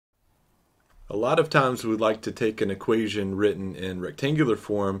A lot of times we'd like to take an equation written in rectangular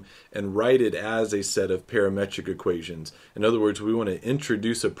form and write it as a set of parametric equations. In other words, we want to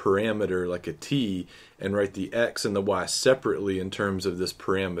introduce a parameter like a t and write the x and the y separately in terms of this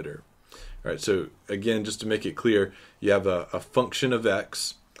parameter. All right, so again, just to make it clear, you have a function of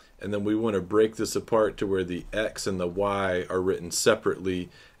x, and then we want to break this apart to where the x and the y are written separately,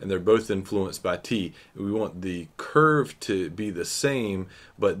 and they're both influenced by t. We want the curve to be the same,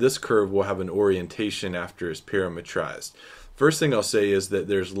 but this curve will have an orientation after it's parametrized. First thing I'll say is that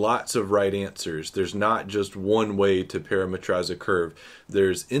there's lots of right answers. There's not just one way to parametrize a curve.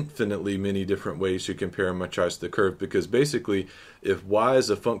 There's infinitely many different ways you can parametrize the curve, because basically if y is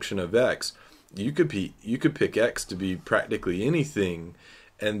a function of x, you could pick x to be practically anything,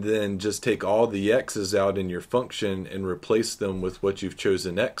 and then just take all the x's out in your function and replace them with what you've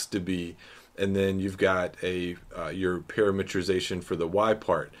chosen x to be, and then you've got your parametrization for the y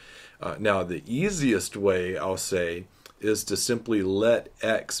part. Now the easiest way, I'll say, is to simply let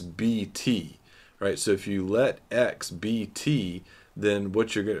x be t. Right? So if you let x be t, then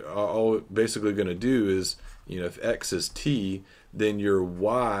what you're basically going to do is, if x is t, then your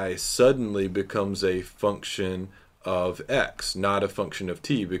y suddenly becomes a function of x, not a function of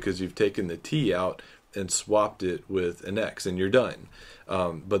t, because you've taken the t out and swapped it with an x, and you're done.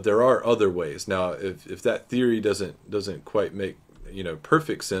 But there are other ways. Now, if that theory doesn't quite make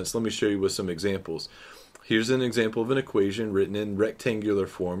perfect sense, let me show you with some examples. Here's an example of an equation written in rectangular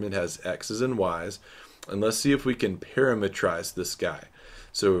form. It has x's and y's, and let's see if we can parametrize this guy.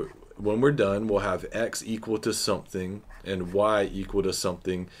 So when we're done, we'll have x equal to something and y equal to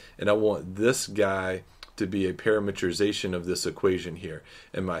something, and I want this guy to be a parametrization of this equation here.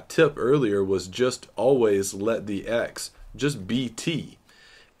 And my tip earlier was just always let the x just be t.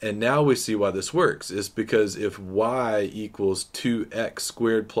 And now we see why this works. It's because if y equals 2x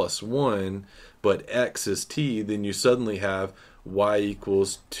squared plus 1, but x is t, then you suddenly have y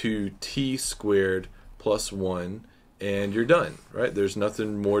equals 2t squared plus 1, and you're done, right? There's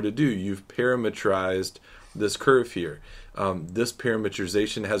nothing more to do. You've parametrized this curve here. This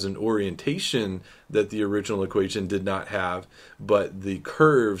parametrization has an orientation that the original equation did not have, but the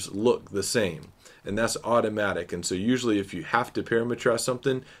curves look the same, and that's automatic. And so usually if you have to parametrize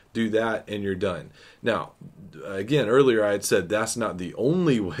something, do that and you're done. Now, again, earlier I had said that's not the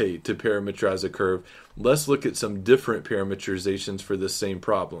only way to parametrize a curve. Let's look at some different parametrizations for this same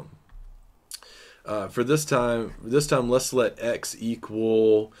problem. For this time let's let x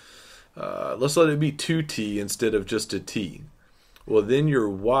equal, let's let it be 2t instead of just a t. Well, then your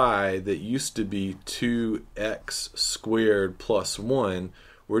y that used to be 2x squared plus 1,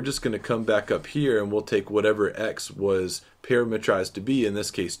 we're just going to come back up here and we'll take whatever x was parametrized to be, in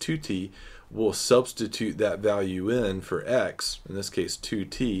this case 2t, we'll substitute that value in for x, in this case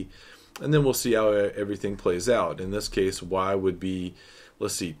 2t, and then we'll see how everything plays out. In this case, y would be,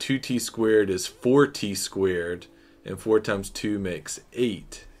 let's see, 2t squared is 4t squared, and 4 times 2 makes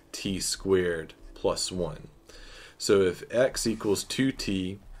 8t squared plus 1. So if x equals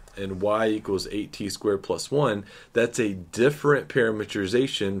 2t and y equals 8t squared plus 1, that's a different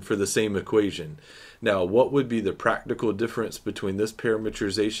parametrization for the same equation. Now, what would be the practical difference between this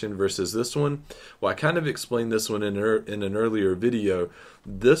parametrization versus this one? Well, I kind of explained this one in an earlier video.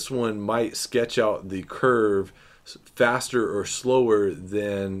 This one might sketch out the curve faster or slower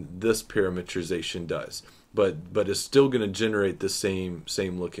than this parametrization does, but it's still going to generate the same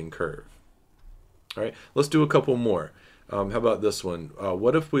looking curve. All right, let's do a couple more. How about this one?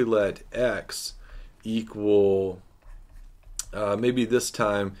 What if we let x equal, maybe this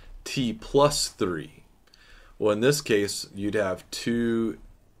time, t plus 3? Well, in this case, you'd have 2x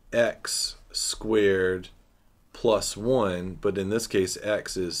squared plus 1, but in this case,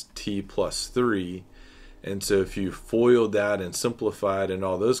 x is t plus 3. And so if you FOILed that and simplified and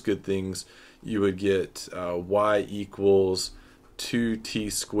all those good things, you would get y equals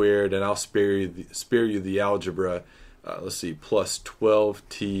 2t squared, and I'll spare you the algebra. Let's see, plus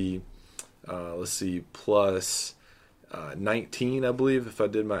 12t, let's see, plus 19, I believe, if I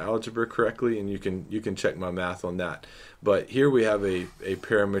did my algebra correctly, and you can check my math on that. But here we have a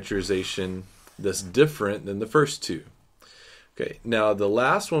parametrization that's different than the first two. Okay, now the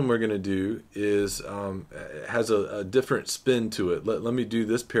last one we're going to do is has a different spin to it. Let me do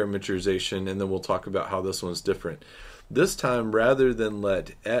this parametrization, and then we'll talk about how this one's different. This time, rather than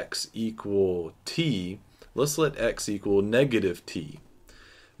let x equal t, let's let x equal negative t.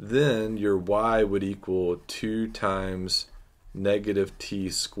 Then your y would equal 2 times negative t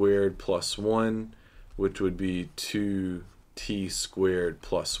squared plus 1, which would be 2t squared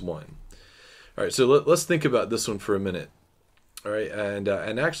plus 1. All right, so let's think about this one for a minute. All right, and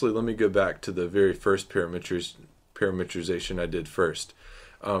actually, let me go back to the very first parameterization I did first.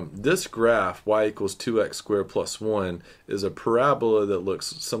 This graph, y equals 2x squared plus 1, is a parabola that looks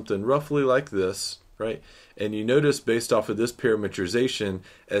something roughly like this, right? And you notice based off of this parameterization,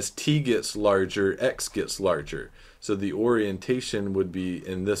 as t gets larger, x gets larger. So the orientation would be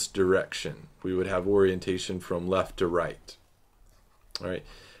in this direction. We would have orientation from left to right. All right.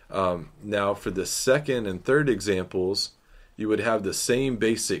 Now for the second and third examples, you would have the same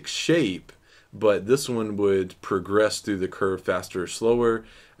basic shape, but this one would progress through the curve faster or slower,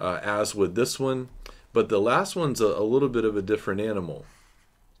 as with this one. But the last one's a little bit of a different animal.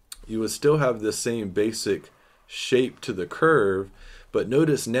 You would still have the same basic shape to the curve, but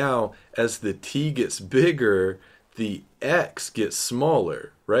notice now as the t gets bigger, the x gets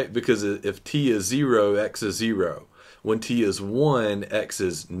smaller, right? Because if t is 0, x is 0. When t is 1, x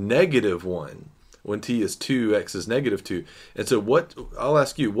is negative 1. When t is 2, x is negative 2. And so I'll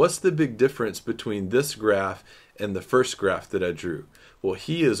ask you, what's the big difference between this graph and the first graph that I drew? Well,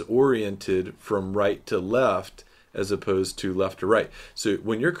 he is oriented from right to left as opposed to left to right. So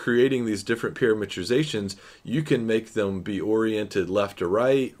when you're creating these different parameterizations, you can make them be oriented left to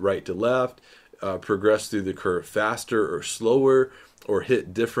right, right to left, progress through the curve faster or slower, or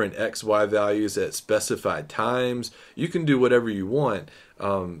hit different x, y values at specified times. You can do whatever you want.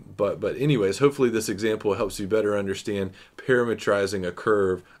 But anyways, hopefully this example helps you better understand parametrizing a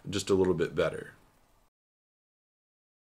curve just a little bit better.